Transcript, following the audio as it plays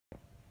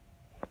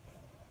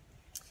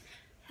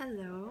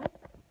Hello.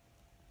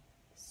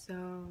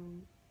 So,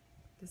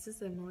 this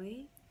is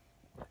Emily.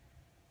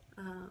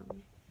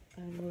 I'm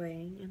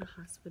laying in a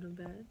hospital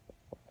bed,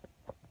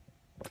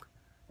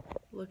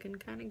 looking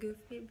kind of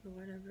goofy, but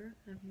whatever.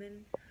 I've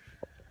been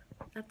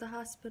at the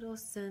hospital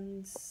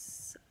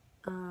since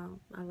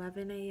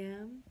 11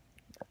 a.m.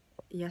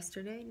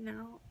 yesterday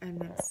now,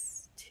 and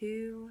it's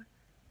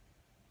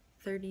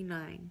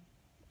 2:39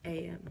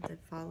 a.m. the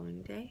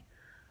following day.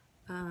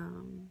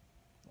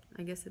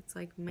 I guess it's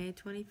like May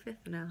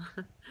 25th now.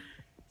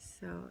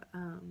 So,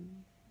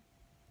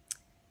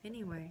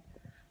 anyway,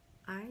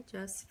 I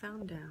just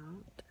found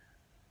out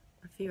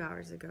a few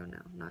hours ago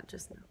now, not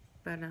just now,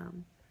 but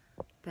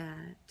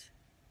that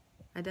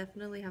I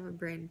definitely have a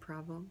brain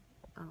problem.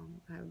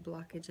 I have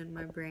blockage in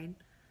my brain,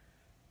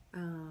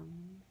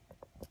 and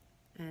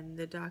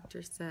the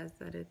doctor says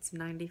that it's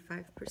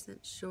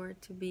 95% sure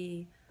to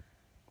be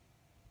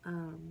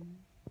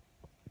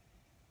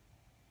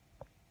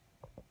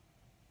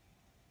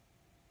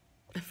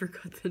I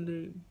forgot the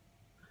name.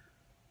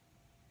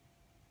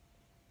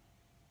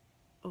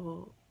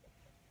 Oh,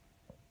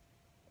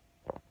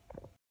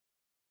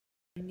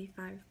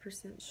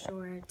 95%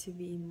 sure to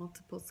be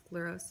multiple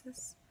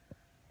sclerosis.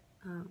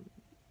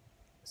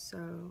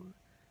 So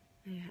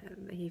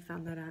he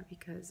found that out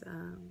because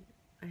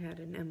I had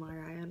an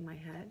MRI on my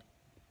head,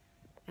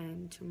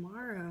 and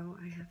tomorrow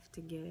I have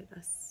to get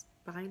a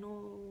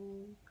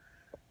spinal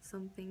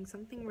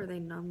something where they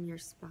numb your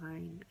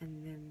spine,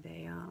 and then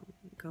they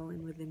go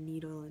in with a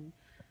needle and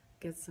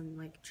get some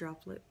like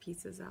droplet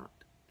pieces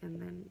out, and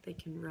then they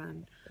can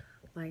run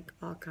like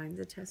all kinds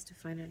of tests to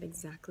find out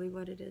exactly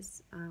what it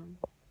is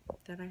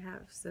that I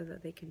have, so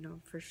that they can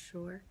know for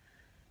sure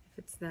if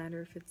it's that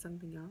or if it's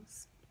something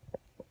else.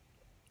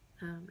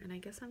 And I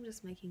guess I'm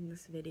just making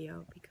this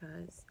video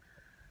because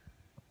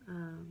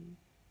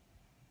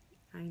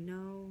I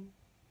know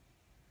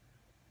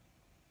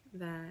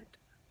that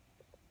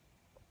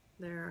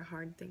there are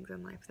hard things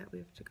in life that we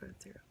have to go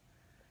through,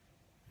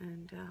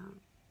 and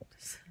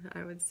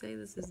I would say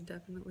this is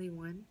definitely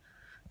one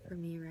for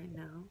me right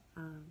now.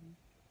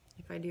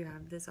 If I do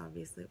have this,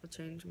 obviously it will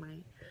change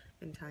my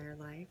entire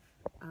life.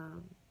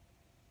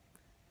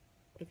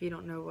 If you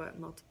don't know what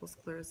multiple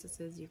sclerosis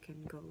is, you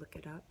can go look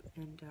it up,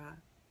 and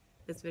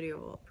this video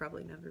will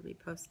probably never be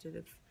posted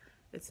if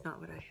it's not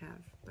what I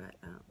have, but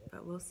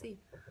we'll see.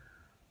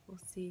 We'll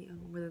see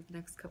within the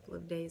next couple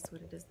of days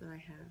what it is that I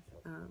have.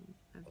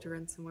 I have to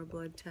run some more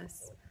blood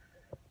tests.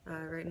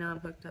 Right now I'm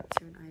hooked up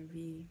to an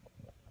IV,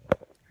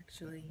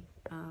 actually,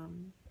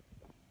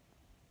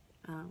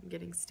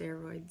 getting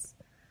steroids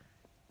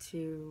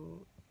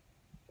to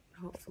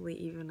hopefully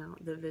even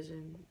out the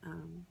vision.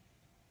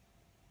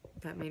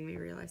 That made me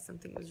realize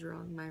something was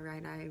wrong. My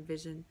right eye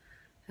vision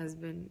has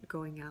been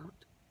going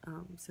out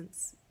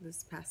since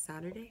this past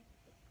Saturday,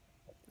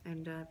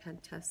 and I've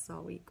had tests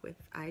all week with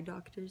eye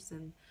doctors,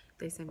 and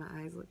they say my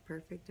eyes look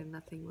perfect and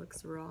nothing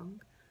looks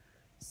wrong.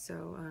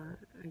 So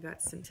I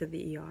got sent to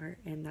the ER,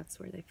 and that's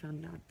where they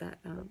found out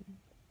that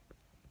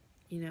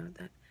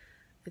that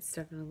it's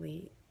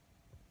definitely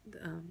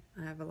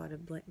I have a lot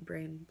of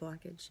brain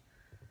blockage.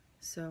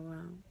 So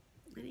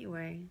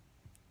anyway,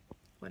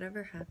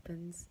 whatever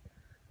happens,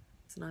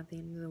 it's not the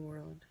end of the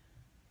world.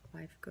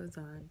 Life goes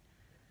on,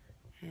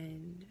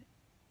 and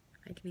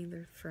I can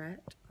either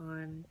fret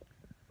on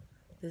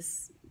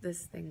this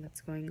thing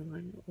that's going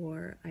on,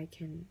 or I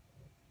can,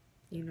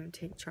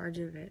 take charge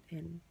of it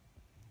and,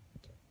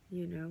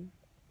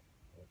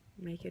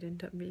 make it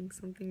end up being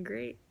something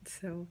great.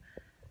 So,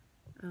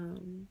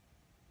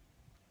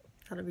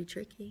 that'll be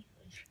tricky,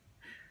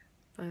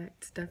 but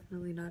it's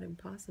definitely not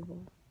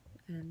impossible,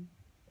 and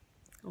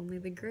only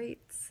the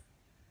greats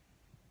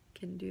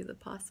can do the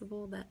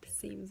possible that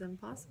seems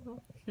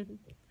impossible.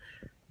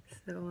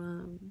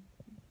 So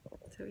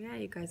yeah,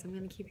 you guys, I'm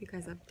gonna keep you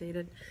guys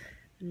updated,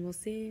 and we'll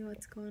see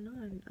what's going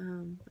on.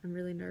 I'm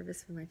really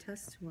nervous for my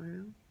test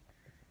tomorrow.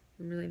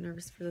 I'm really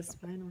nervous for the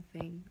spinal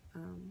thing,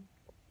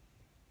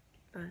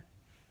 but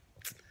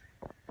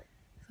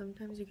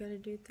sometimes you gotta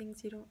do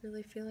things you don't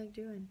really feel like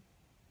doing.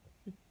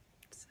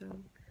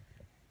 So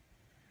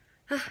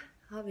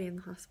I'll be in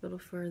the hospital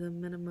for the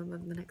minimum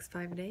of the next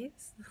 5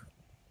 days.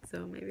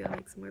 So maybe I'll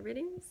make some more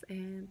videos,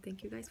 and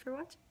thank you guys for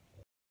watching.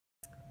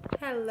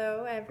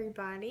 Hello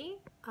everybody.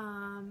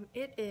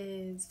 It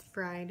is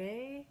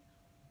Friday.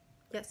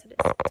 Yes, it is.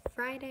 It's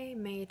Friday,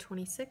 May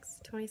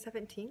 26th,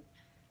 2017.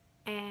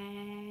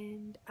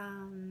 And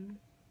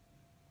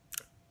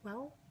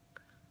well,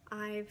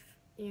 I've,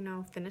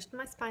 finished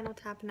my spinal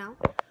tap now.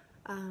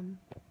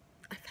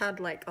 I've had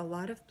like a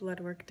lot of blood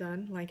work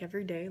done, like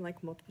every day,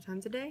 like multiple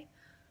times a day.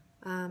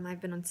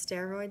 I've been on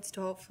steroids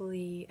to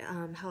hopefully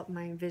help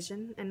my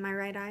vision in my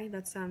right eye.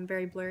 That's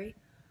very blurry.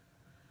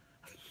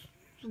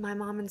 My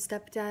mom and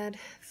stepdad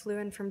flew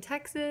in from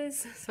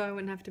Texas, so I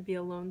wouldn't have to be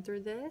alone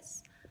through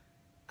this.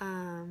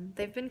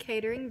 They've been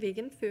catering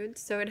vegan food,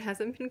 so it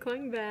hasn't been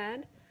going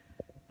bad.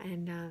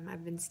 And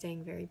I've been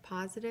staying very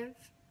positive.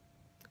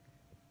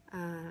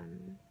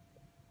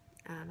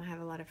 I have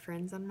a lot of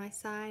friends on my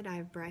side. I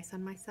have Bryce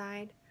on my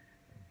side.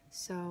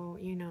 So,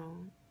 you know,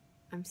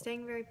 I'm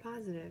staying very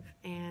positive,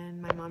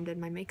 and my mom did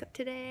my makeup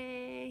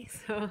today,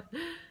 so,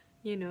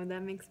 you know,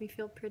 that makes me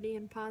feel pretty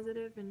and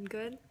positive and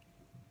good.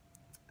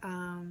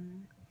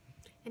 Um,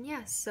 and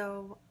yeah,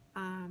 so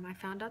I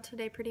found out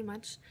today pretty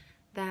much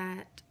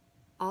that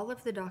all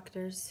of the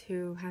doctors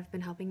who have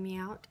been helping me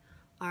out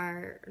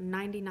are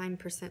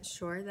 99%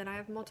 sure that I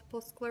have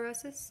multiple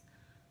sclerosis.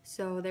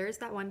 So there's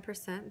that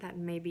 1% that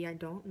maybe I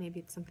don't, maybe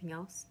it's something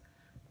else,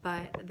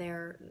 but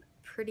they're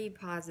pretty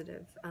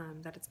positive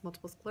that it's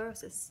multiple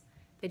sclerosis.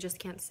 They just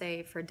can't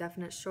say for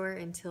definite sure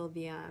until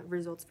the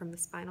results from the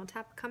spinal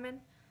tap come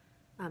in.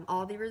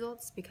 All the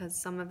results, because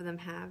some of them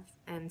have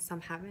and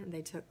some haven't.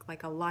 They took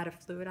like a lot of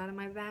fluid out of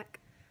my back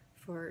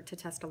to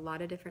test a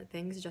lot of different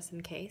things just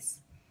in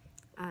case.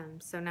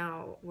 So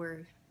now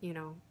we're, you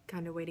know,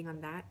 kind of waiting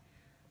on that.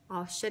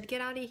 I should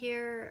get out of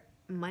here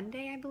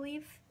Monday, I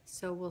believe.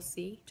 So we'll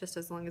see, just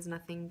as long as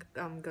nothing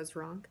goes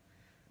wrong.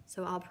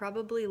 So I'll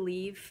probably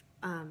leave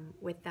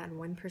with that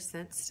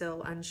 1%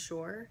 still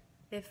unsure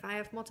if I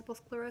have multiple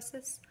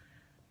sclerosis,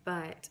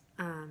 but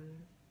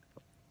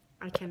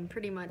I can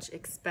pretty much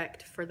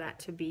expect for that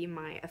to be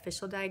my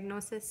official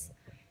diagnosis,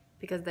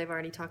 because they've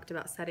already talked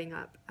about setting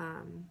up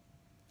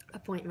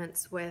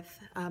appointments with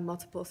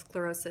multiple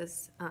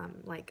sclerosis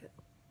like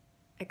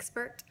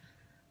expert,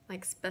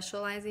 like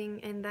specializing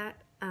in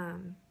that,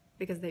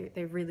 because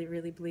they really,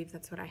 really believe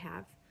that's what I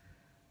have.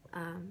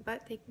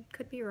 But they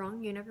could be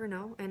wrong, you never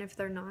know. And if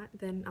they're not,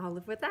 then I'll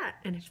live with that.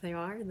 And if they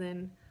are,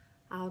 then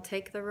I'll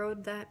take the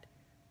road that,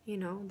 you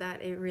know,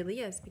 that it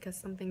really is, because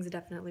something's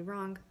definitely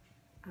wrong.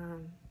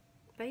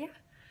 But yeah,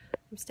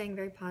 I'm staying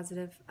very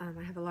positive.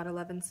 I have a lot of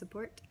love and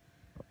support.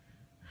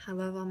 I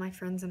love all my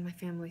friends and my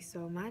family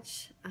so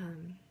much.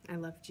 I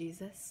love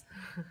Jesus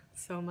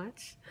so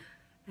much.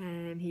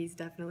 And he's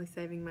definitely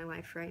saving my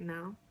life right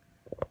now.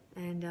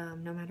 And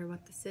no matter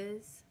what this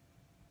is,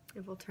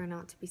 it will turn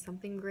out to be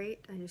something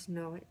great. I just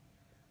know it.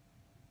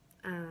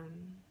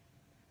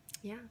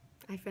 Yeah,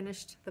 I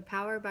finished The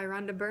Power by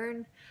Rhonda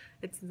Byrne.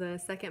 It's the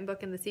second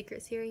book in the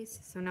Secret series.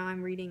 So now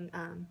I'm reading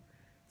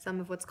some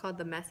of what's called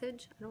The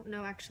Message. I don't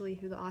know actually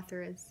who the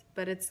author is,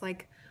 but it's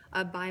like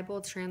a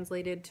Bible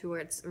translated to where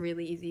it's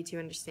really easy to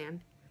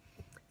understand.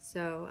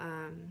 So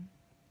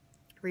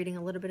reading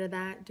a little bit of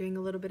that, doing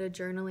a little bit of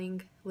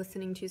journaling,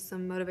 listening to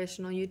some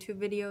motivational YouTube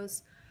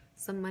videos,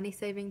 some money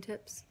saving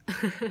tips.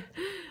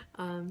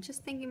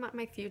 Just thinking about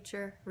my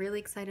future, really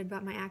excited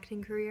about my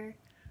acting career.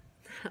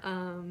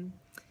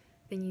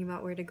 Thinking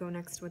about where to go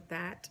next with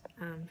that,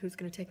 who's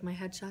going to take my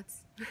headshots.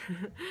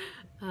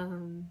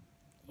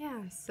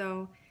 Yeah,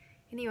 so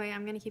anyway,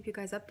 I'm going to keep you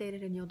guys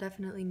updated, and you'll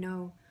definitely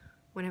know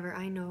whenever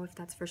I know if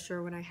that's for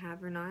sure what I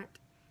have or not.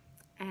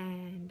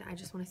 And I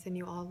just want to send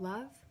you all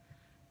love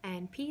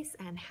and peace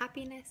and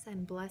happiness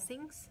and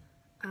blessings,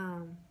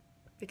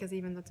 because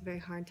even though it's a very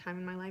hard time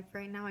in my life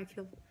right now, I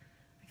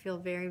feel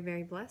very,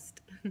 very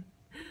blessed.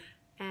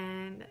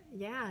 And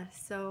yeah,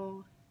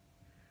 so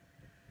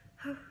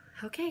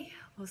okay,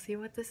 we'll see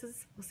what this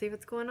is. We'll see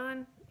what's going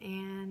on,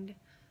 and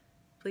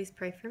please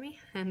pray for me,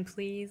 and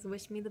please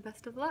wish me the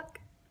best of luck.